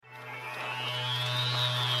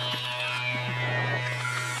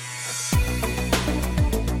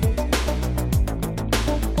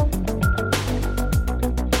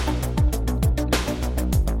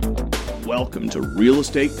Real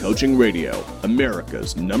Estate Coaching Radio,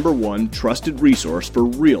 America's #1 trusted resource for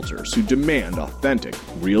realtors who demand authentic,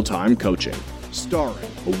 real-time coaching.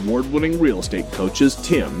 Starring award-winning real estate coaches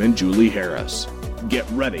Tim and Julie Harris. Get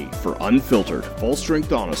ready for unfiltered,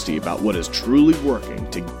 full-strength honesty about what is truly working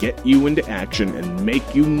to get you into action and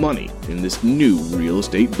make you money in this new real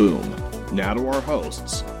estate boom. Now to our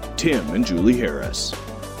hosts, Tim and Julie Harris.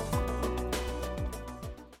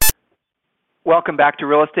 Welcome back to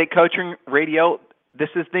Real Estate Coaching Radio. This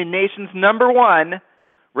is the nation's #1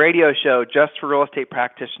 radio show just for real estate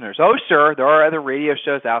practitioners. Oh, sure, there are other radio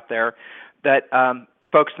shows out there that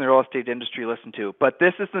folks in the real estate industry listen to, but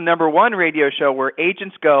this is the #1 radio show where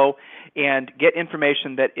agents go and get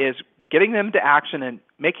information that is getting them to action and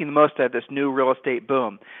making the most of this new real estate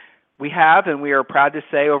boom. We have, and we are proud to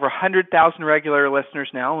say, over 100,000 regular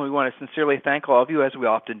listeners now, and we want to sincerely thank all of you, as we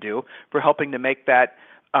often do, for helping to make that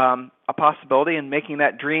a possibility and making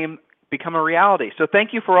that dream become a reality. So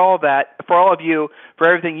thank you for all of that, for all of you, for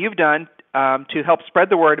everything you've done to help spread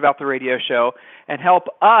the word about the radio show and help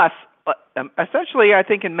us, essentially, I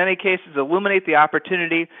think in many cases, illuminate the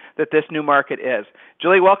opportunity that this new market is.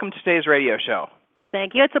 Julie, welcome to today's radio show.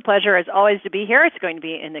 Thank you. It's a pleasure, as always, to be here. It's going to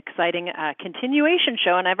be an exciting continuation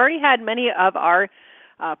show, and I've already had many of our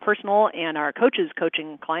personal and our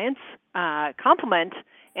coaching clients compliment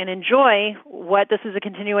and enjoy what this is a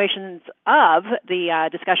continuation of, the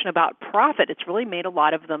discussion about profit. It's really made a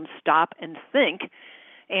lot of them stop and think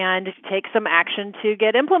and take some action to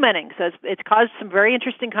get implementing. So it's caused some very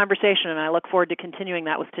interesting conversation, and I look forward to continuing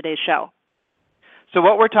that with today's show. So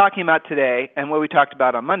what we're talking about today, and what we talked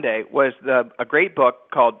about on Monday, was a great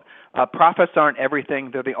book called Profits Aren't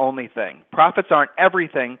Everything, They're the Only Thing. Profits Aren't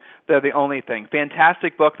Everything, They're the Only Thing.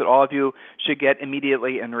 Fantastic book that all of you should get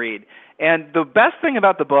immediately and read. And the best thing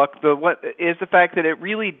about the book is the fact that it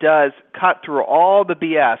really does cut through all the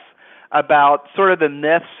BS about sort of the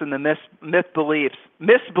myths and the misbeliefs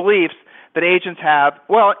that agents have,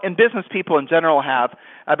 well, and business people in general have,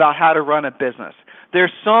 about how to run a business.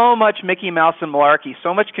 There's so much Mickey Mouse and malarkey,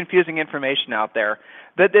 so much confusing information out there,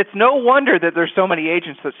 that it's no wonder that there's so many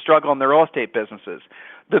agents that struggle in their real estate businesses.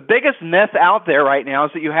 The biggest myth out there right now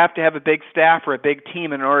is that you have to have a big staff or a big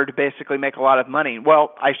team in order to basically make a lot of money.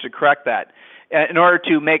 Well, I should correct that. In order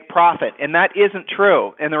to make profit, and that isn't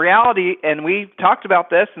true. And the reality, and we talked about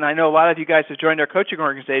this, and I know a lot of you guys have joined our coaching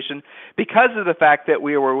organization because of the fact that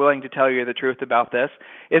we were willing to tell you the truth about this,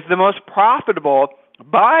 is the most profitable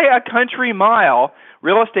by a country mile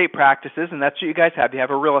real estate practices, and that's what you guys have. You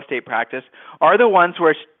have a real estate practice, are the ones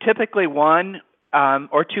where it's typically one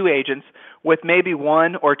or two agents with maybe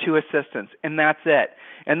one or two assistants, and that's it.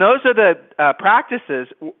 And those are the practices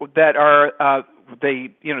that are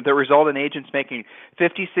that result in agents making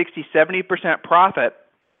 50, 60, 70% profit.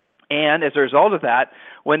 And as a result of that,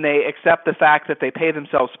 when they accept the fact that they pay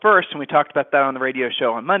themselves first, and we talked about that on the radio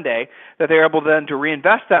show on Monday, that they're able then to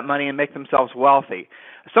reinvest that money and make themselves wealthy.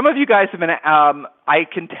 Some of you guys have been, I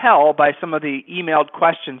can tell by some of the emailed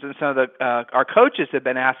questions and some of our coaches have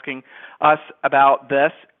been asking us about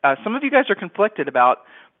this. Some of you guys are conflicted about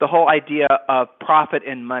the whole idea of profit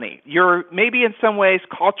and money. You're maybe in some ways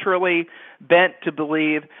culturally bent to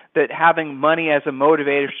believe that having money as a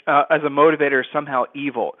motivator is somehow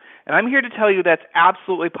evil. And I'm here to tell you that's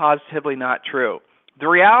absolutely positively not true. The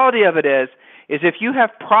reality of it is if you have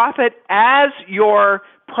profit as your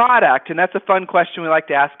product, and that's a fun question we like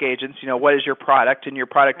to ask agents, what is your product? And your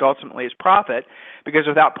product ultimately is profit, because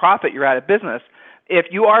without profit, you're out of business. If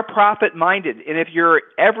you are profit-minded, and if your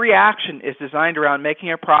every action is designed around making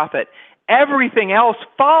a profit, everything else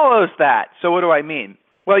follows that. So what do I mean?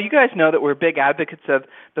 Well, you guys know that we're big advocates of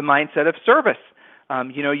the mindset of service.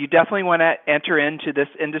 You definitely want to enter into this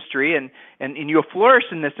industry, and you'll flourish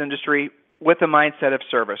in this industry with a mindset of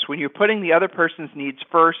service. When you're putting the other person's needs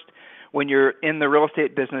first, when you're in the real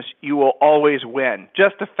estate business, you will always win.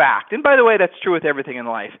 Just a fact. And by the way, that's true with everything in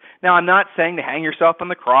life. Now, I'm not saying to hang yourself on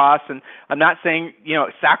the cross, and I'm not saying,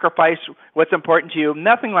 sacrifice what's important to you.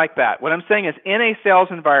 Nothing like that. What I'm saying is in a sales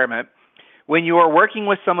environment, when you are working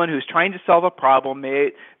with someone who's trying to solve a problem,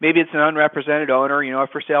 maybe it's an unrepresented owner, a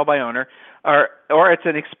for sale by owner, or it's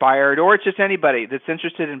an expired, or it's just anybody that's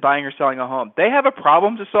interested in buying or selling a home. They have a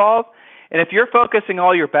problem to solve, and if you're focusing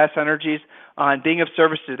all your best energies on being of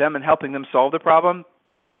service to them and helping them solve the problem,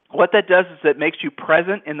 what that does is it makes you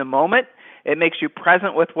present in the moment. It makes you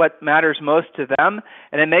present with what matters most to them,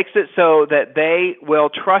 and it makes it so that they will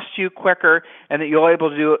trust you quicker, and that you're able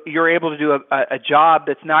to do a job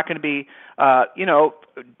that's not going to be,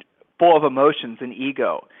 full of emotions and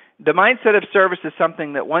ego. The mindset of service is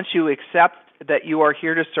something that once you accept that you are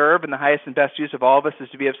here to serve, and the highest and best use of all of us is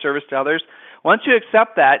to be of service to others, once you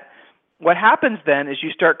accept that, what happens then is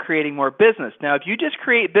you start creating more business. Now, if you just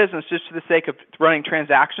create business just for the sake of running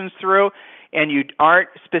transactions through and you aren't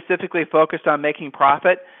specifically focused on making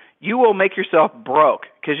profit, you will make yourself broke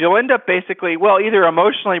because you'll end up basically, either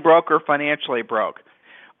emotionally broke or financially broke.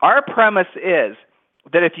 Our premise is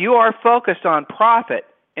that if you are focused on profit,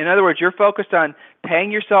 in other words, you're focused on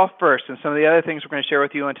paying yourself first, and some of the other things we're going to share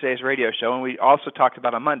with you on today's radio show, and we also talked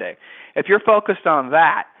about on Monday. If you're focused on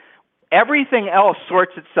that, everything else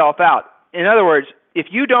sorts itself out. In other words, if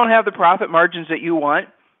you don't have the profit margins that you want,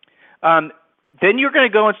 then you're going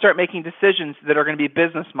to go and start making decisions that are going to be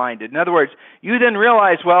business-minded. In other words, you then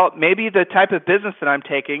realize, maybe the type of business that I'm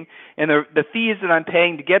taking and the fees that I'm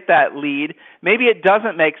paying to get that lead, maybe it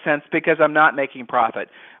doesn't make sense because I'm not making profit.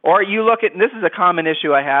 Or you look at, and this is a common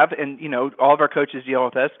issue I have, and all of our coaches deal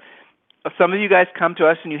with this. Some of you guys come to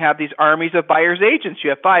us and you have these armies of buyer's agents.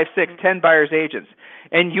 You have 5, 6, 10 buyer's agents.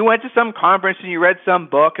 And you went to some conference and you read some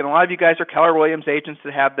book, and a lot of you guys are Keller Williams agents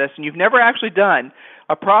that have this, and you've never actually done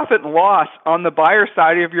a profit and loss on the buyer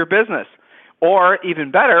side of your business. Or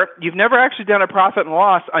even better, you've never actually done a profit and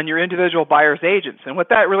loss on your individual buyer's agents. And what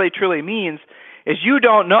that really truly means is you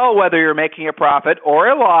don't know whether you're making a profit or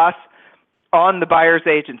a loss on the buyer's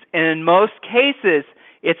agents. And in most cases,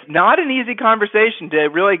 it's not an easy conversation to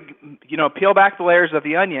really, peel back the layers of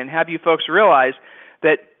the onion and have you folks realize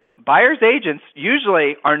that buyer's agents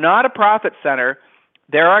usually are not a profit center.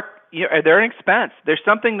 They're an expense. There's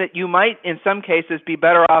something that you might, in some cases, be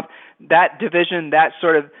better off, that division, that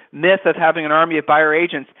sort of myth of having an army of buyer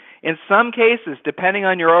agents. In some cases, depending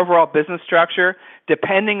on your overall business structure,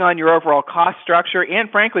 depending on your overall cost structure,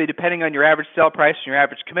 and frankly, depending on your average sale price and your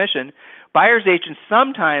average commission, buyer's agents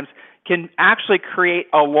sometimes can actually create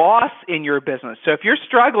a loss in your business. So if you're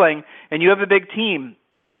struggling and you have a big team,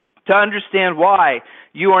 to understand why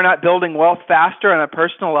you are not building wealth faster on a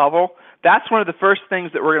personal level, that's one of the first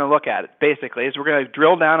things that we're going to look at, basically, is we're going to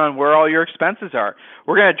drill down on where all your expenses are.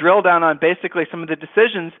 We're going to drill down on basically some of the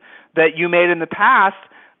decisions that you made in the past,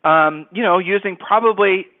 using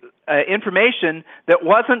probably information that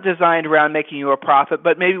wasn't designed around making you a profit,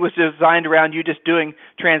 but maybe was designed around you just doing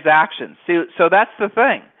transactions. So that's the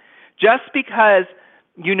thing. Just because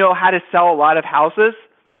you know how to sell a lot of houses,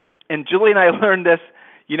 and Julie and I learned this,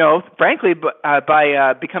 frankly,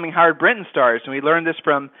 by becoming Howard Brinton stars. And we learned this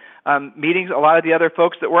from meetings, a lot of the other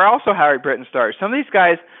folks that were also Howard Brinton stars. Some of these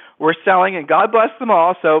guys were selling, and God bless them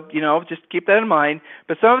all, so, just keep that in mind,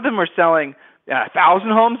 but some of them were selling 1,000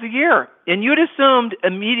 homes a year. And you'd assumed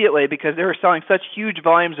immediately, because they were selling such huge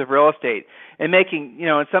volumes of real estate and making,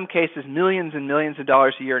 in some cases, millions and millions of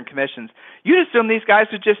dollars a year in commissions, you'd assume these guys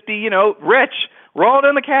would just be, rich, rolling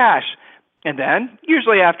in the cash. And then,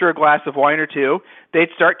 usually after a glass of wine or two, they'd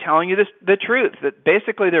start telling you the truth, that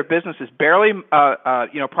basically their business is barely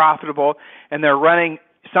profitable, and they're running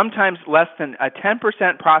sometimes less than a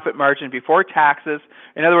 10% profit margin before taxes.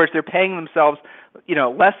 In other words, they're paying themselves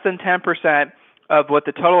less than 10% of what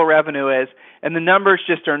the total revenue is, and the numbers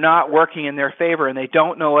just are not working in their favor, and they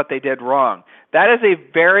don't know what they did wrong. That is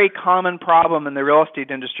a very common problem in the real estate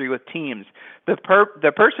industry with teams. The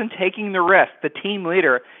person taking the risk, the team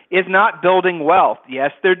leader, is not building wealth.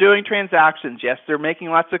 Yes, they're doing transactions. Yes, they're making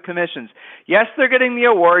lots of commissions. Yes, they're getting the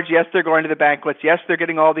awards. Yes, they're going to the banquets. Yes, they're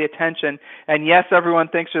getting all the attention. And yes, everyone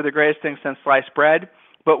thinks they're the greatest thing since sliced bread.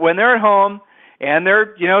 But when they're at home and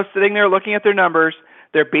they're, sitting there looking at their numbers,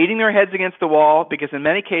 they're beating their heads against the wall because in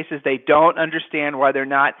many cases they don't understand why they're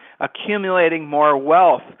not accumulating more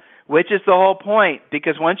wealth, which is the whole point.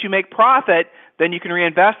 Because once you make profit, then you can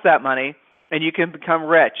reinvest that money and you can become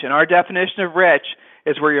rich. And our definition of rich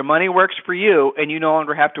is where your money works for you and you no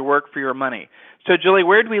longer have to work for your money. So, Julie,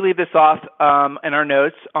 where did we leave this off in our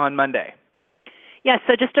notes on Monday? Yes,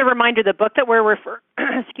 so just a reminder, the book that we're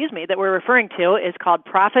referring to is called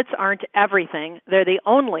Profits Aren't Everything, They're the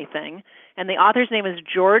Only Thing, and the author's name is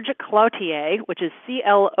George Cloutier, which is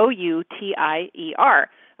Cloutier,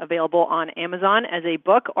 available on Amazon as a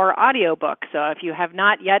book or audiobook. So if you have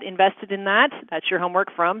not yet invested in that, that's your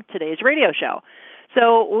homework from today's radio show.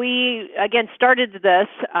 So we, again, started this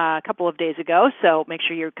a couple of days ago, so make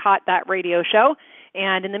sure you caught that radio show.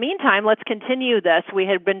 And in the meantime, let's continue this. We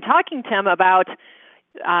had been talking, Tim, about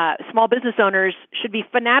small business owners should be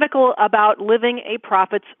fanatical about living a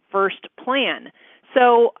profits-first plan.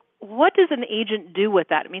 So what does an agent do with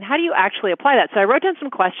that? I mean, how do you actually apply that? So I wrote down some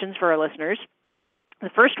questions for our listeners. The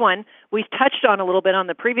first one we've touched on a little bit on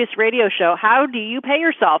the previous radio show. How do you pay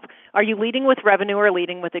yourself? Are you leading with revenue or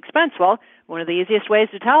leading with expense? Well, one of the easiest ways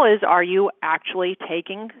to tell is, are you actually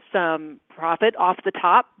taking some profit off the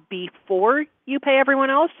top before you pay everyone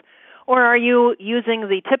else? Or are you using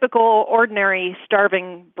the typical, ordinary,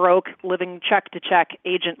 starving, broke, living check-to-check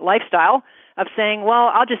agent lifestyle of saying,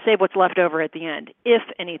 well, I'll just save what's left over at the end, if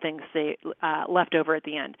anything's left over at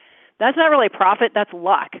the end? That's not really profit, that's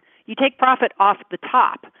luck. You take profit off the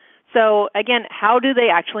top. So again, how do they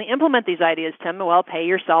actually implement these ideas, Tim? Well, pay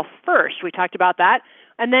yourself first. We talked about that.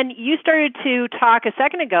 And then you started to talk a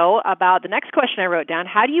second ago about the next question I wrote down.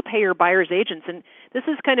 How do you pay your buyer's agents? And this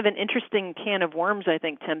is kind of an interesting can of worms, I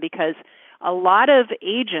think, Tim, because a lot of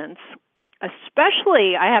agents,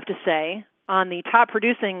 especially, I have to say, on the top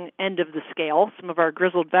producing end of the scale, some of our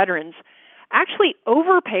grizzled veterans, actually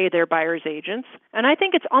overpay their buyer's agents. And I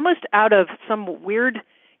think it's almost out of some weird,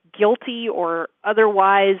 guilty or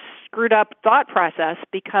otherwise screwed up thought process,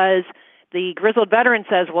 because the grizzled veteran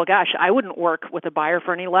says, well, gosh, I wouldn't work with a buyer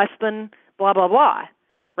for any less than blah, blah, blah,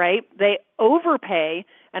 right? They overpay,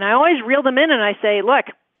 and I always reel them in and I say, look,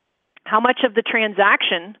 how much of the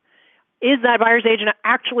transaction is that buyer's agent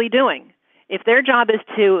actually doing? If their job is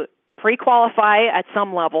to pre-qualify at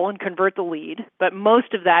some level and convert the lead, but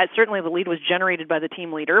most of that, certainly the lead was generated by the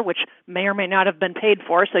team leader, which may or may not have been paid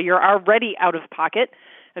for, so you're already out of pocket.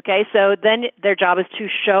 Okay, so then their job is to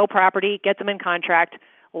show property, get them in contract,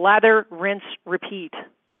 lather, rinse, repeat,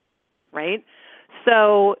 right?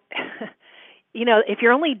 So, if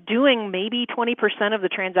you're only doing maybe 20% of the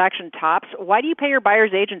transaction tops, why do you pay your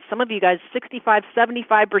buyer's agents, some of you guys, 65,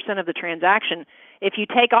 75% of the transaction, if you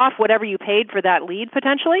take off whatever you paid for that lead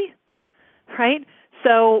potentially, right?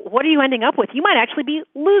 So what are you ending up with? You might actually be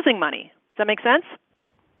losing money. Does that make sense?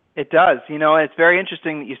 It does. It's very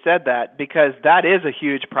interesting that you said that, because that is a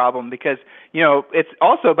huge problem, because, it's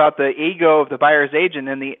also about the ego of the buyer's agent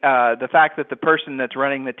and the fact that the person that's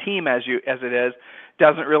running the team as it is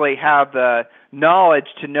doesn't really have the knowledge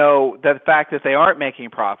to know the fact that they aren't making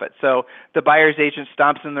profit. So the buyer's agent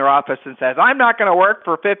stomps in their office and says, I'm not going to work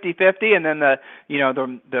for 50-50, and then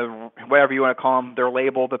the whatever you want to call them, their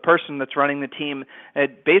label, the person that's running the team,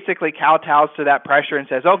 it basically kowtows to that pressure and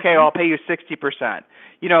says, okay, I'll pay you 60%.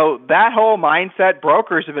 That whole mindset,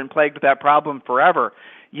 brokers have been plagued with that problem forever.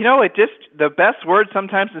 The best word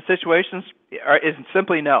sometimes in situations is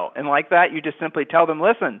simply no. And like that, you just simply tell them,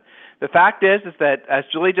 listen, the fact is that, as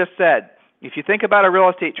Julie just said, if you think about a real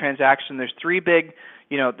estate transaction, there's three big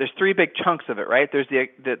chunks of it, right? There's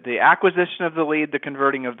the acquisition of the lead, the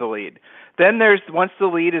converting of the lead. Then there's, once the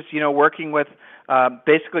lead is, working with,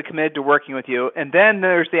 basically committed to working with you, and then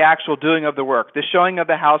there's the actual doing of the work, the showing of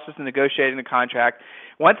the houses and negotiating the contract.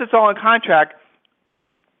 Once it's all in contract,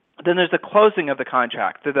 then there's the closing of the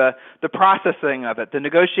contract, the processing of it, the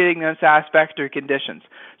negotiating the unsatisfactory conditions.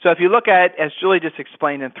 So if you look at, as Julie just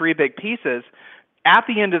explained, in three big pieces, at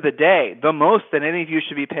the end of the day, the most that any of you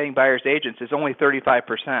should be paying buyer's agents is only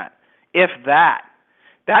 35%, if that.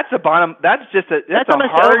 That's a bottom. That's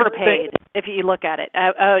almost hard overpaid thing. if you look at it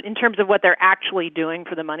in terms of what they're actually doing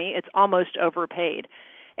for the money. It's almost overpaid,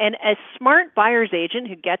 and a smart buyer's agent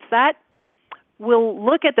who gets that will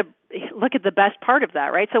look at the best part of that,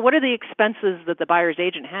 right? So what are the expenses that the buyer's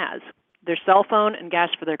agent has? Their cell phone and gas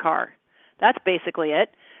for their car. That's basically it.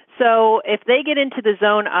 So if they get into the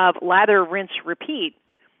zone of lather, rinse, repeat,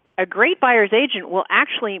 a great buyer's agent will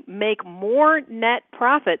actually make more net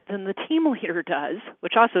profit than the team leader does,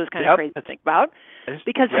 which also is kind of crazy to think about,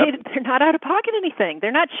 because they're not out of pocket anything.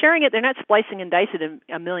 They're not sharing it. They're not splicing and dicing it in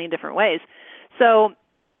a million different ways. So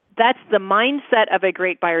that's the mindset of a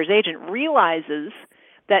great buyer's agent, realizes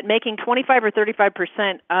that making 25 or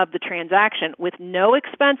 35% of the transaction with no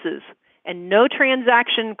expenses and no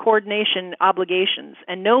transaction coordination obligations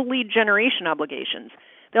and no lead generation obligations,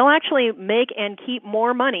 they'll actually make and keep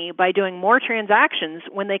more money by doing more transactions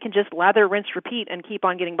when they can just lather, rinse, repeat, and keep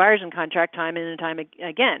on getting buyers in contract time and time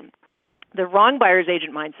again. The wrong buyer's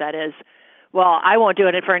agent mindset is, well, I won't do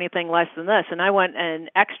it for anything less than this, and I want an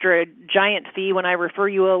extra giant fee when I refer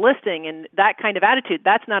you a listing, and that kind of attitude.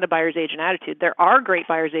 That's not a buyer's agent attitude. There are great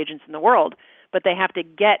buyer's agents in the world, but they have to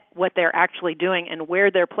get what they're actually doing and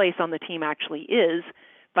where their place on the team actually is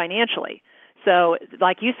financially. So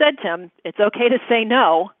like you said, Tim, it's okay to say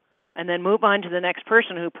no and then move on to the next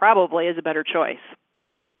person who probably is a better choice.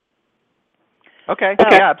 Okay, so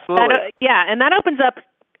yeah, absolutely. And that opens up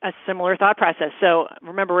a similar thought process. So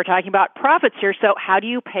remember, we're talking about profits here. So how do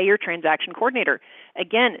you pay your transaction coordinator?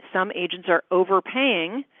 Again, some agents are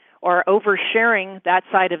overpaying or oversharing that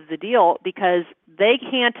side of the deal because they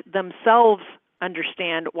can't themselves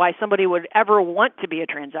understand why somebody would ever want to be a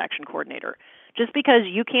transaction coordinator. Just because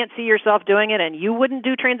you can't see yourself doing it and you wouldn't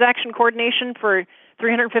do transaction coordination for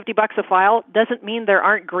 $350 a file doesn't mean there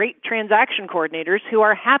aren't great transaction coordinators who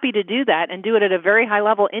are happy to do that and do it at a very high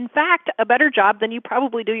level. In fact, a better job than you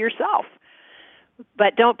probably do yourself.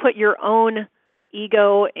 but don't put your own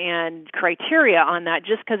ego and criteria on that.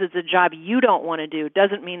 Just because it's a job you don't want to do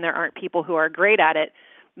doesn't mean there aren't people who are great at it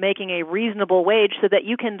making a reasonable wage so that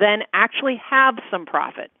you can then actually have some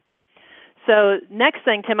profit. So next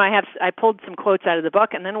thing, Tim, I pulled some quotes out of the book,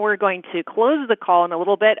 and then we're going to close the call in a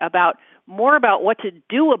little bit about what to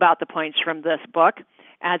do about the points from this book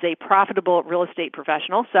as a profitable real estate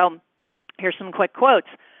professional. So here's some quick quotes.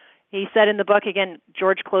 He said in the book, again,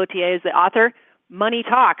 George Cloutier is the author, "Money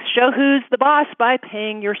talks. Show who's the boss by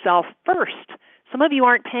paying yourself first." Some of you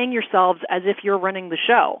aren't paying yourselves as if you're running the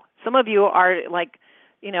show. Some of you are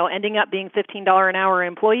ending up being $15 an hour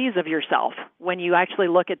employees of yourself when you actually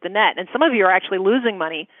look at the net. And some of you are actually losing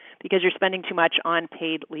money because you're spending too much on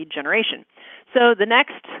paid lead generation. So the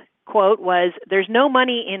next quote was, "There's no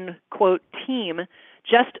money in," quote, "team,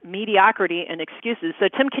 just mediocrity and excuses." So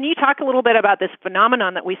Tim, can you talk a little bit about this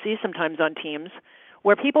phenomenon that we see sometimes on teams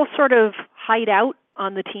where people sort of hide out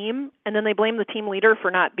on the team and then they blame the team leader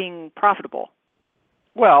for not being profitable?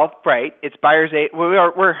 Well, right. It's buyer's agent.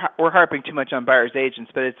 We're harping too much on buyer's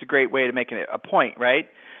agents, but it's a great way to make it a point, right?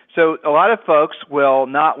 So a lot of folks will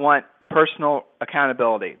not want personal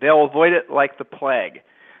accountability. They'll avoid it like the plague.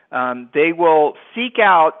 They will seek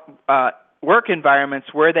out work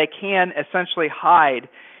environments where they can essentially hide,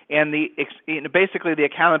 and basically the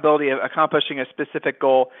accountability of accomplishing a specific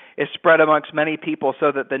goal is spread amongst many people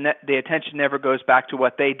so that the attention never goes back to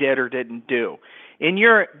what they did or didn't do.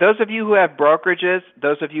 Those of you who have brokerages,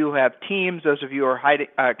 those of you who have teams, those of you who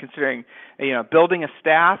are considering building a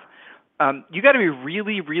staff, you got to be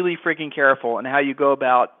really, really freaking careful in how you go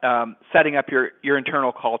about setting up your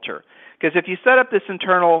internal culture. Because if you set up this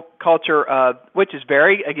internal culture, which is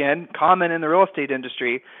very, again, common in the real estate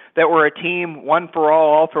industry, that we're a team, one for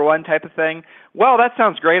all for one type of thing, well, that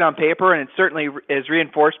sounds great on paper, and it certainly is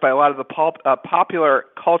reinforced by a lot of the popular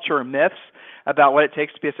culture myths about what it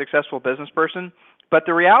takes to be a successful business person. But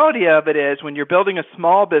the reality of it is when you're building a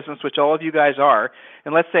small business, which all of you guys are,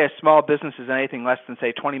 and let's say a small business is anything less than,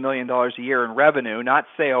 say, $20 million a year in revenue, not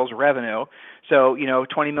sales, revenue. So,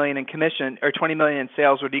 $20 million in commission or $20 million in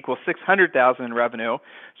sales would equal $600,000 in revenue.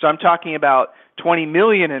 So I'm talking about $20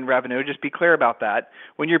 million in revenue. Just be clear about that.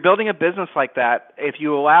 When you're building a business like that, if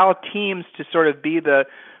you allow teams to sort of be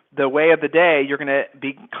the way of the day, you're going to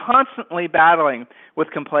be constantly battling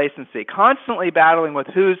with complacency, constantly battling with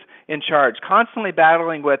who's in charge, constantly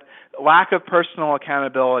battling with lack of personal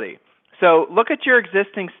accountability. So look at your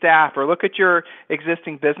existing staff or look at your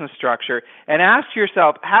existing business structure and ask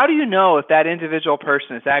yourself, how do you know if that individual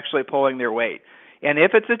person is actually pulling their weight? And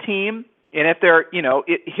if it's a team, and if they're,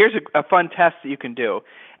 here's a fun test that you can do.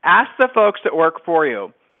 Ask the folks that work for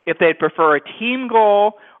you if they'd prefer a team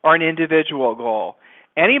goal or an individual goal.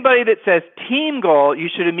 Anybody that says team goal, you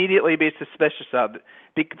should immediately be suspicious of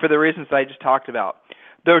for the reasons I just talked about.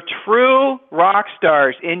 The true rock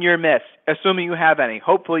stars in your midst, assuming you have any,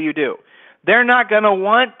 hopefully you do, they're not going to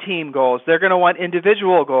want team goals. They're going to want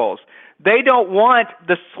individual goals. They don't want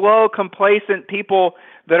the slow, complacent people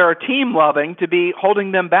that are team-loving to be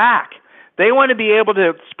holding them back. They want to be able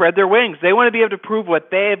to spread their wings. They want to be able to prove what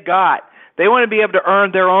they've got. They want to be able to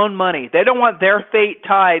earn their own money. They don't want their fate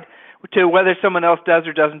tied to whether someone else does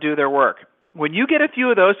or doesn't do their work. When you get a few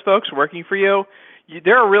of those folks working for you,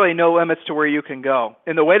 there are really no limits to where you can go.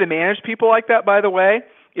 And the way to manage people like that, by the way,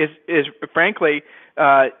 is frankly,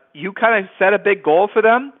 you kind of set a big goal for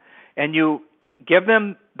them and you give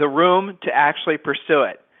them the room to actually pursue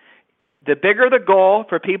it. The bigger the goal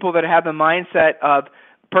for people that have the mindset of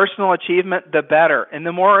personal achievement, the better. And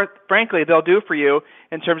the more, frankly, they'll do for you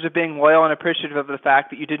in terms of being loyal and appreciative of the fact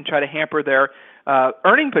that you didn't try to hamper their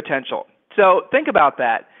earning potential. So think about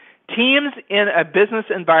that. Teams in a business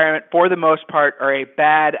environment, for the most part, are a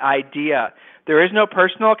bad idea. There is no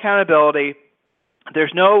personal accountability.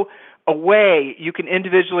 There's no a way you can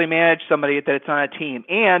individually manage somebody that it's on a team.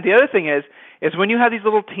 And the other thing is when you have these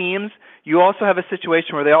little teams, you also have a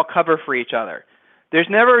situation where they all cover for each other.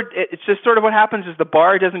 It's just sort of what happens is the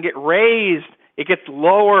bar doesn't get raised, it gets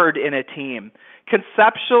lowered in a team.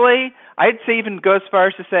 Conceptually, I'd say even go as far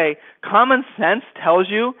as to say common sense tells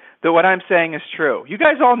you that what I'm saying is true. You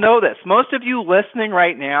guys all know this. Most of you listening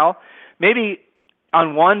right now, maybe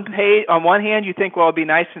on one hand you think, well, it'd be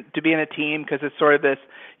nice to be in a team because it's sort of this,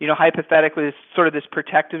 hypothetically, it's sort of this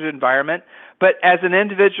protective environment. But as an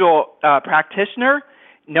individual practitioner,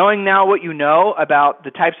 knowing now what you know about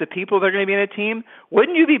the types of people that are going to be in a team,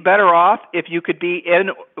 wouldn't you be better off if you could be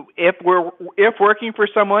if working for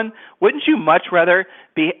someone, wouldn't you much rather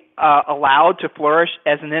be allowed to flourish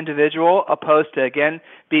as an individual opposed to, again,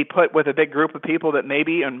 be put with a big group of people that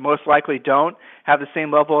maybe and most likely don't have the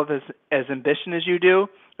same level of as ambition as you do?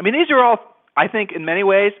 I mean, these are all I think in many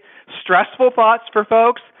ways, stressful thoughts for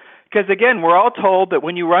folks. Because again, we're all told that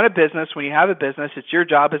when you run a business, when you have a business, it's your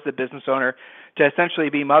job as the business owner to essentially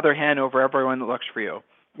be mother hen over everyone that works for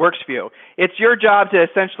you. It's your job to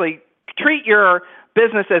essentially treat your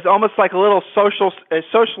business as almost like a little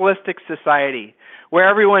socialistic society where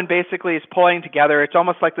everyone basically is pulling together. It's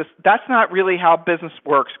almost like this. That's not really how business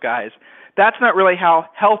works, guys. That's not really how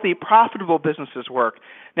healthy, profitable businesses work.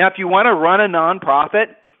 Now, if you want to run a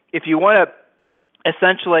nonprofit, if you want to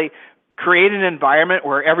essentially create an environment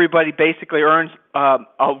where everybody basically earns a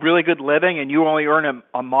really good living and you only earn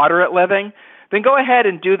a moderate living, then go ahead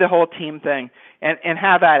and do the whole team thing and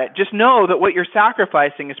have at it. Just know that what you're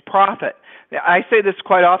sacrificing is profit. I say this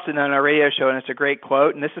quite often on our radio show, and it's a great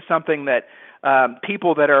quote, and this is something that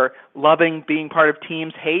people that are loving being part of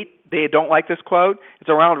teams hate. They don't like this quote. It's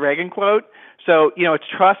a Ronald Reagan quote. So, it's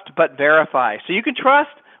trust but verify. So you can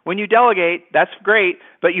trust when you delegate, that's great,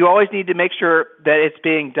 but you always need to make sure that it's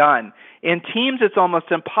being done. In teams, it's almost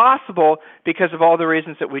impossible because of all the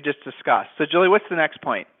reasons that we just discussed. So, Julie, what's the next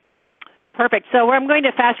point? Perfect. So I'm going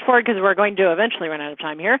to fast forward because we're going to eventually run out of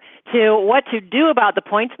time here to what to do about the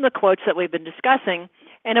points and the quotes that we've been discussing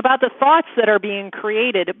and about the thoughts that are being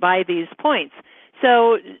created by these points.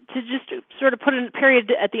 So to just sort of put a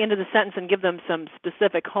period at the end of the sentence and give them some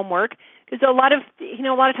specific homework, because a lot of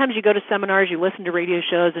times you go to seminars, you listen to radio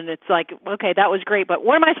shows, and it's like, okay, that was great, but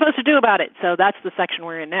what am I supposed to do about it? So that's the section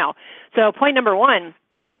we're in now. So point number 1,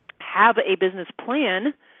 have a business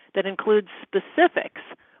plan that includes specifics.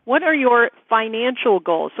 What are your financial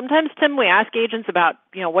goals? Sometimes, Tim, we ask agents about,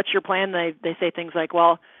 what's your plan? They say things like,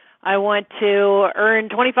 well, I want to earn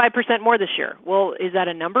 25% more this year. Well, is that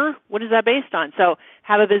a number? What is that based on? So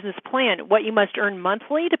have a business plan. What you must earn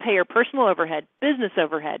monthly to pay your personal overhead, business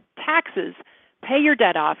overhead, taxes, pay your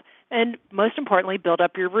debt off, and most importantly, build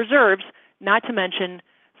up your reserves, not to mention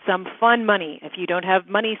some fun money. If you don't have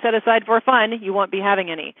money set aside for fun, you won't be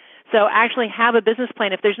having any. So actually have a business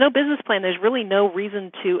plan. If there's no business plan, there's really no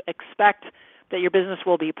reason to expect that your business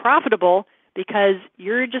will be profitable because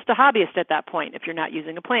you're just a hobbyist at that point if you're not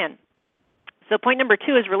using a plan. So point number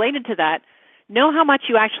 2 is related to that. Know how much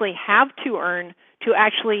you actually have to earn to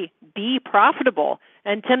actually be profitable.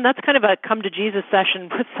 And Tim, that's kind of a come to Jesus session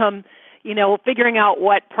with some, figuring out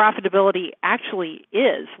what profitability actually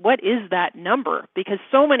is. What is that number? Because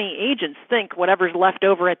so many agents think whatever's left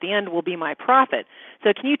over at the end will be my profit.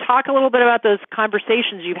 So can you talk a little bit about those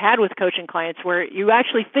conversations you've had with coaching clients where you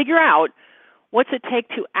actually figure out what's it take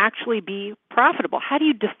to actually be profitable? How do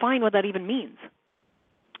you define what that even means?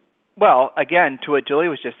 Well, again, to what Julie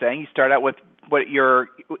was just saying, you start out with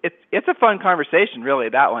it's a fun conversation, really,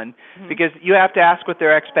 that one, because you have to ask what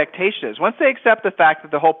their expectation is. Once they accept the fact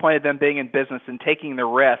that the whole point of them being in business and taking the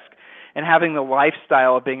risk and having the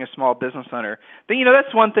lifestyle of being a small business owner, then,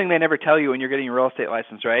 that's one thing they never tell you when you're getting your real estate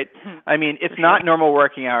license, right? I mean, it's not normal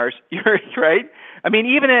working hours, right? I mean,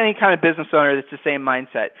 even any kind of business owner that's the same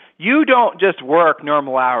mindset. You don't just work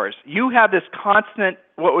normal hours. You have this constant,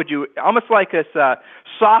 almost like this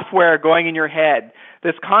software going in your head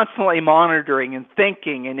that's constantly monitoring and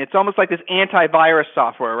thinking, and it's almost like this antivirus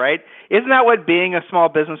software, right? Isn't that what being a small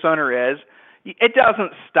business owner is? It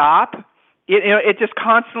doesn't stop. It just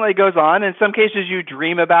constantly goes on. In some cases, you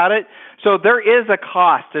dream about it. So there is a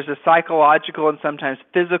cost. There's a psychological and sometimes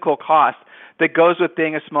physical cost that goes with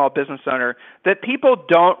being a small business owner that people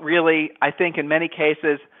don't really, I think in many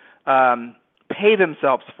cases, pay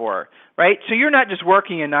themselves for, right? So you're not just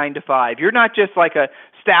working a 9 to 5. You're not just like a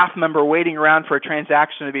staff member waiting around for a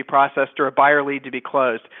transaction to be processed or a buyer lead to be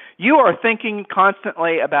closed. You are thinking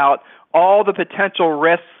constantly about all the potential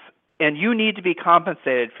risks, and you need to be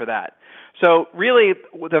compensated for that. So really,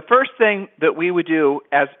 the first thing that we would do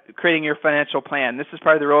as creating your financial plan, this is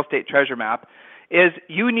part of the real estate treasure map, is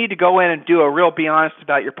you need to go in and do a real be honest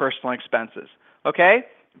about your personal expenses, okay?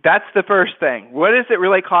 That's the first thing. What does it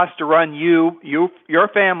really cost to run your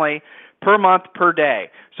family per month, per day?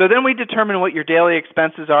 So then we determine what your daily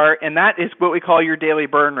expenses are, and that is what we call your daily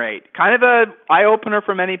burn rate. Kind of an eye-opener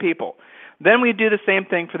for many people. Then we do the same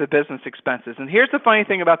thing for the business expenses. And here's the funny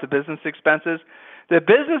thing about the business expenses. The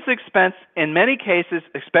business expense, in many cases,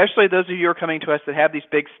 especially those of you who are coming to us that have these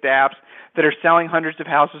big staffs that are selling hundreds of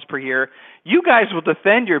houses per year, you guys will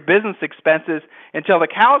defend your business expenses until the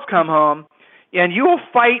cows come home, and you will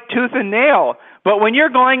fight tooth and nail. But when you're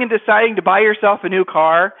going and deciding to buy yourself a new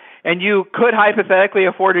car, and you could hypothetically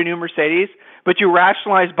afford a new Mercedes, but you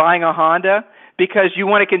rationalize buying a Honda because you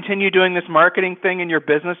want to continue doing this marketing thing in your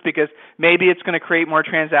business because maybe it's going to create more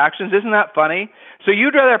transactions. Isn't that funny? So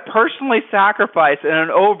you'd rather personally sacrifice in an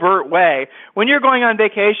overt way. When you're going on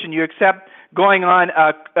vacation, you accept going on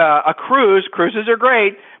a cruise. Cruises are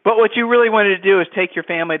great, But what you really wanted to do is take your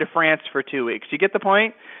family to France for 2 weeks. You get the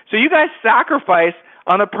point? So you guys sacrifice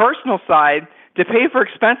on the personal side to pay for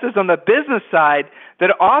expenses on the business side that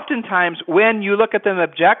oftentimes, when you look at them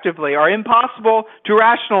objectively, are impossible to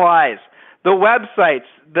rationalize. The websites,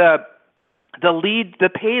 the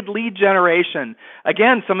paid lead generation.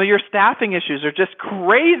 Again, some of your staffing issues are just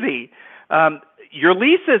crazy. Your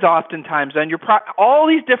leases oftentimes, and all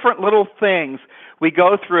these different little things we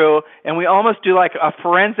go through, and we almost do like a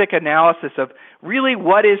forensic analysis of really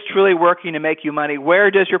what is truly working to make you money. Where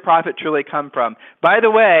does your profit truly come from? By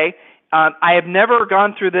the way, I have never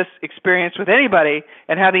gone through this experience with anybody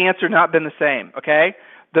and had the answer not been the same, okay?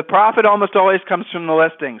 The profit almost always comes from the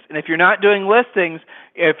listings. And if you're not doing listings,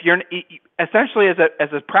 if you're essentially as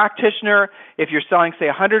a practitioner, if you're selling, say,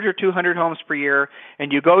 100 or 200 homes per year,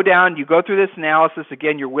 and you go through this analysis,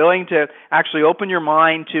 again, you're willing to actually open your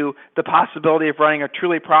mind to the possibility of running a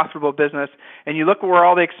truly profitable business, and you look at where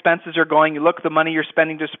all the expenses are going, you look at the money you're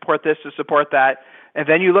spending to support this, to support that, and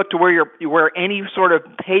then you look to where any sort of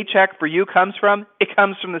paycheck for you comes from, it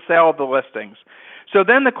comes from the sale of the listings. So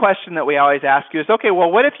then the question that we always ask you is, okay, well,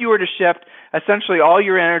 what if you were to shift essentially all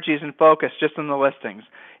your energies and focus just on the listings?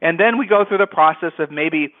 And then we go through the process of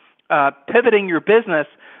maybe pivoting your business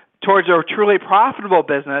towards a truly profitable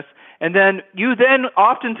business. And then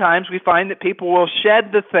oftentimes we find that people will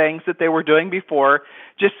shed the things that they were doing before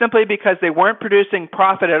just simply because they weren't producing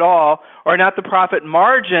profit at all, or not the profit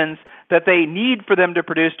margins that they need for them to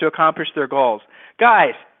produce to accomplish their goals.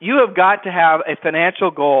 Guys, you have got to have a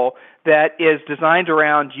financial goal that is designed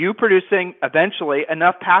around you producing eventually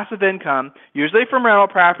enough passive income, usually from rental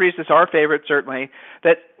properties, is our favorite certainly,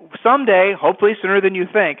 that someday, hopefully sooner than you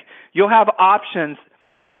think, you'll have options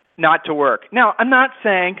not to work. Now, I'm not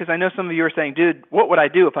saying, because I know some of you are saying, dude, what would I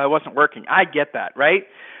do if I wasn't working? I get that, right?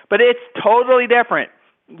 But it's totally different.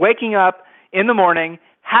 Waking up in the morning,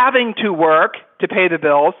 having to work to pay the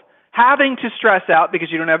bills, having to stress out because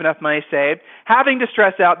you don't have enough money saved, having to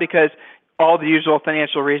stress out because all the usual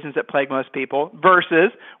financial reasons that plague most people,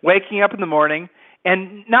 versus waking up in the morning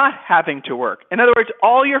and not having to work. In other words,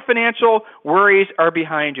 all your financial worries are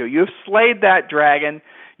behind you. You've slayed that dragon.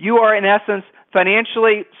 You are, in essence,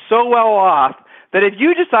 financially so well off that if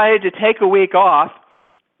you decided to take a week off,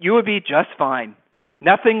 you would be just fine.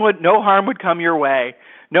 No harm would come your way.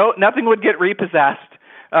 Nothing would get repossessed.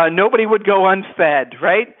 Nobody would go unfed,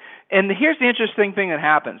 right? And here's the interesting thing that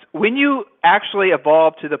happens. When you actually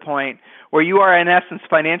evolve to the point where you are, in essence,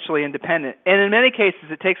 financially independent, and in many cases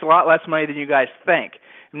it takes a lot less money than you guys think.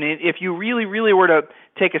 I mean, if you really, really were to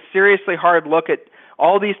take a seriously hard look at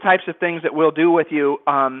all these types of things that we'll do with you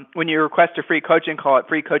when you request a free coaching call at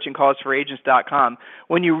freecoachingcallsforagents.com,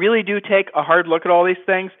 when you really do take a hard look at all these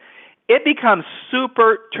things, it becomes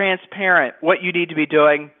super transparent what you need to be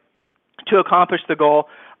doing to accomplish the goal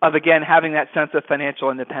of, again, having that sense of financial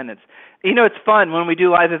independence. You know, it's fun. When we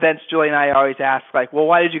do live events, Julie and I always ask, like, well,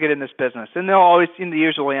 why did you get in this business? And they'll always seem the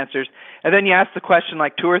usual answers. And then you ask the question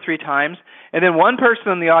like 2 or 3 times, and then one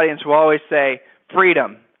person in the audience will always say,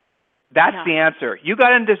 freedom. That's the answer. You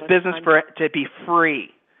got into this business to be free,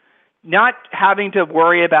 not having to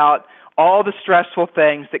worry about all the stressful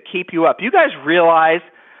things that keep you up. You guys realize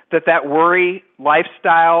that worry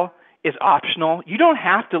lifestyle is optional. You don't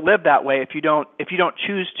have to live that way if you don't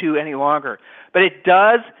choose to any longer. But it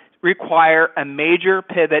does require a major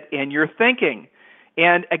pivot in your thinking.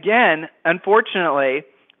 And again, unfortunately,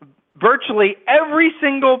 virtually every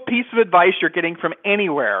single piece of advice you're getting from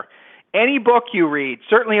anywhere, any book you read,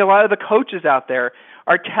 certainly a lot of the coaches out there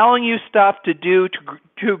are telling you stuff to do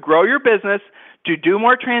to grow your business, to do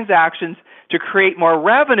more transactions, to create more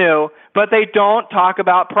revenue, but they don't talk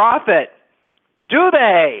about profit. Do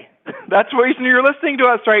they? That's the reason you're listening to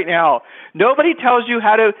us right now. Nobody tells you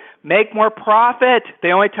how to make more profit.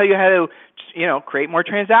 They only tell you how to, create more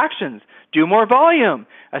transactions, do more volume,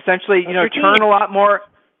 essentially, turn a lot more.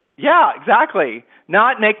 Yeah, exactly.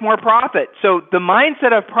 Not make more profit. So the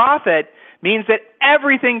mindset of profit means that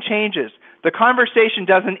everything changes. The conversation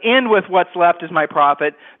doesn't end with what's left is my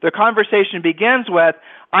profit. The conversation begins with,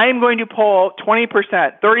 I'm going to pull 20%,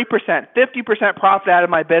 30%, 50% profit out of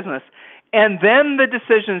my business. And then the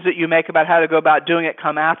decisions that you make about how to go about doing it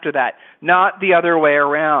come after that, not the other way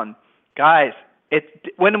around. Guys,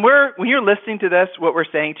 when you're listening to this, what we're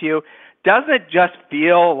saying to you, doesn't it just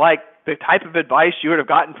feel like the type of advice you would have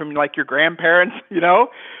gotten from like your grandparents,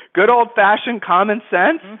 good old-fashioned common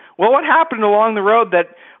sense? Mm-hmm. Well, what happened along the road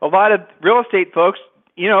that a lot of real estate folks,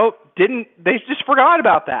 they just forgot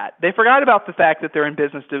about that. They forgot about the fact that they're in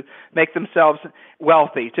business to make themselves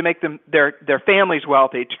wealthy, to make their families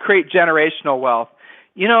wealthy, to create generational wealth.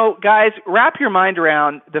 Guys, wrap your mind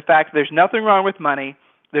around the fact that there's nothing wrong with money.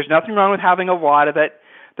 There's nothing wrong with having a lot of it.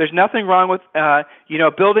 There's nothing wrong with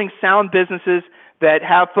building sound businesses that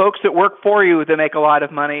have folks that work for you that make a lot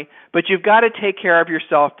of money, but you've got to take care of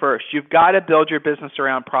yourself first. You've got to build your business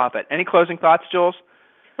around profit. Any closing thoughts, Jules?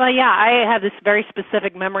 Well, yeah, I have this very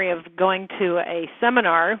specific memory of going to a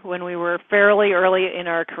seminar when we were fairly early in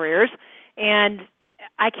our careers, and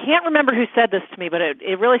I can't remember who said this to me, but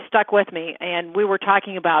it really stuck with me. And we were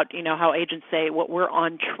talking about, how agents say what we're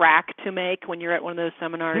on track to make when you're at one of those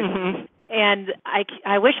seminars. Mm-hmm. And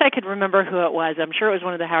I wish I could remember who it was. I'm sure it was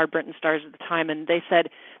one of the Howard Brinton stars at the time. And they said,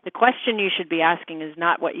 the question you should be asking is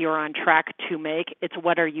not what you're on track to make, it's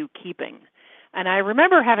what are you keeping? And I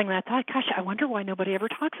remember having that thought, gosh, I wonder why nobody ever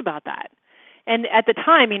talks about that. And at the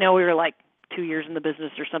time, we were like 2 years in the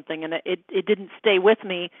business or something, and it didn't stay with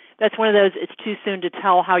me. That's one of those, it's too soon to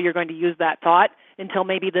tell how you're going to use that thought until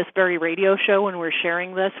maybe this very radio show when we're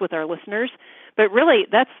sharing this with our listeners. But really,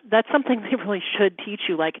 that's something they really should teach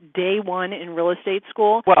you, like day one in real estate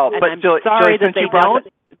school. Well, and but I'm Julie, sorry that they don't.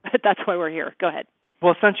 But that's why we're here. Go ahead.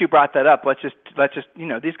 Well, since you brought that up, let's just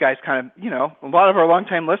these guys kind of, a lot of our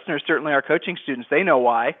longtime listeners, certainly our coaching students, they know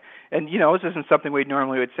why. And, this isn't something we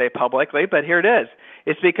normally would say publicly, but here it is.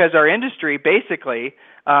 It's because our industry basically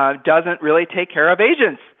doesn't really take care of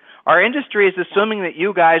agents. Our industry is assuming that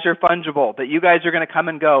you guys are fungible, that you guys are going to come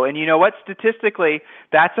and go. And you know what? Statistically,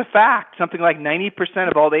 that's a fact. Something like 90%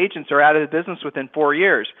 of all the agents are out of the business within 4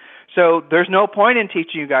 years. So there's no point in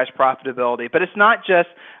teaching you guys profitability. But it's not just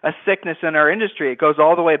a sickness in our industry. It goes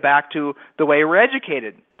all the way back to the way we're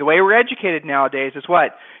educated. The way we're educated nowadays is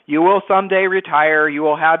what? You will someday retire. You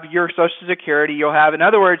will have your Social Security. You'll have, in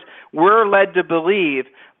other words, we're led to believe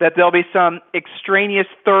that there'll be some extraneous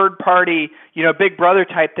third party, big brother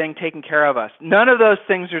type thing taking care of us. None of those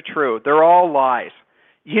things are true. They're all lies.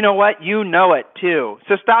 You know what? You know it too.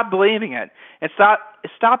 So stop believing it and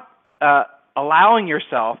stop allowing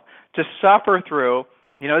yourself to suffer through,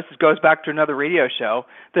 this goes back to another radio show,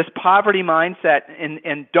 this poverty mindset,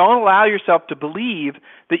 and don't allow yourself to believe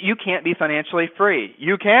that you can't be financially free.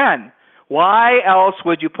 You can. Why else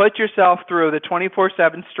would you put yourself through the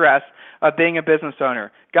 24/7 stress of being a business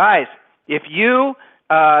owner? Guys, if you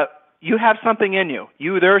have something in you,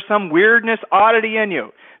 there's some weirdness, oddity in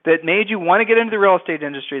you that made you want to get into the real estate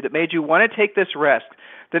industry, that made you want to take this risk,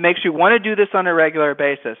 that makes you want to do this on a regular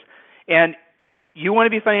basis, and you want to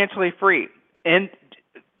be financially free. And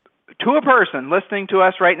to a person listening to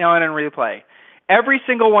us right now and in replay, every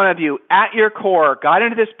single one of you at your core got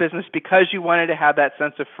into this business because you wanted to have that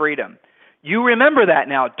sense of freedom. You remember that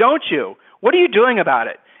now, don't you? What are you doing about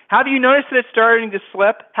it? Have you noticed that it's starting to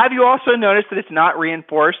slip? Have you also noticed that it's not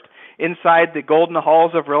reinforced inside the golden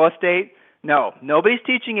halls of real estate? No, nobody's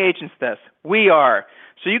teaching agents this. We are.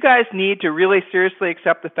 So you guys need to really seriously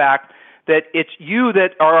accept the fact that it's you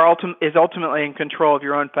that is ultimately in control of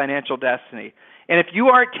your own financial destiny. And if you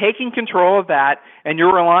aren't taking control of that and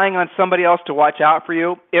you're relying on somebody else to watch out for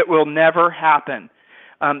you, it will never happen.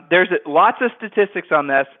 There's lots of statistics on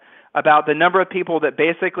this about the number of people that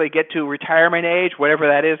basically get to retirement age, whatever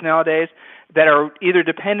that is nowadays, that are either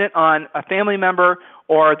dependent on a family member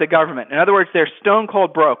or the government. In other words, they're stone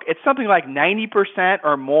cold broke. It's something like 90%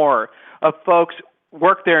 or more of folks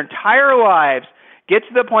work their entire lives, get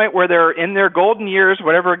to the point where they're in their golden years,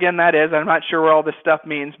 whatever again that is. I'm not sure what all this stuff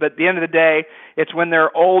means, but at the end of the day, it's when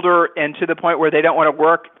they're older and to the point where they don't want to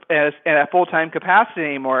work in a full-time capacity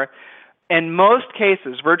anymore. In most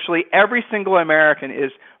cases, virtually every single American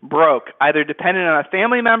is broke, either dependent on a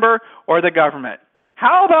family member or the government.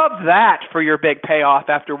 How about that for your big payoff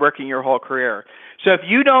after working your whole career? So if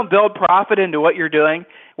you don't build profit into what you're doing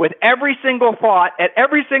with every single thought at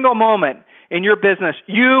every single moment in your business,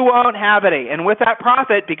 you won't have any. And with that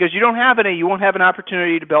profit, because you don't have any, you won't have an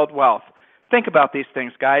opportunity to build wealth. Think about these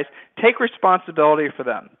things, guys. Take responsibility for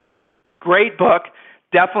them. Great book.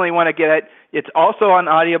 Definitely want to get it. It's also on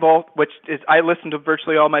Audible, which is, I listen to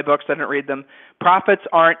virtually all my books. I don't read them. Profits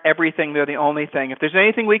aren't everything. They're the only thing. If there's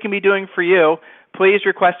anything we can be doing for you, please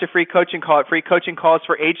request a free coaching call at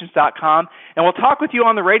freecoachingcallsforagents.com, and we'll talk with you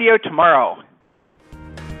on the radio tomorrow.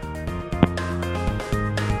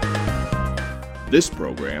 This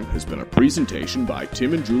program has been a presentation by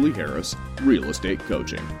Tim and Julie Harris, Real Estate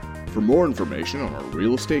Coaching. For more information on our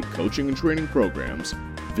real estate coaching and training programs,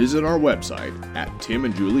 visit our website at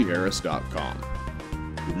timandjulieharris.com.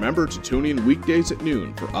 Remember to tune in weekdays at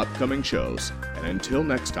noon for upcoming shows, and until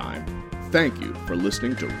next time, thank you for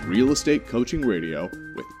listening to Real Estate Coaching Radio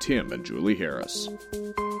with Tim and Julie Harris.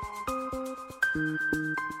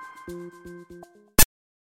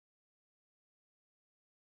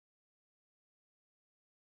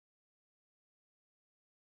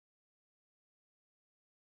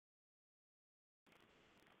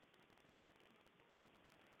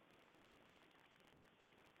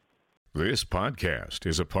 This podcast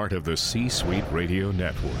is a part of the C-Suite Radio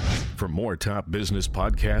Network. For more top business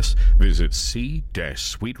podcasts, visit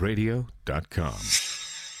c-suiteradio.com.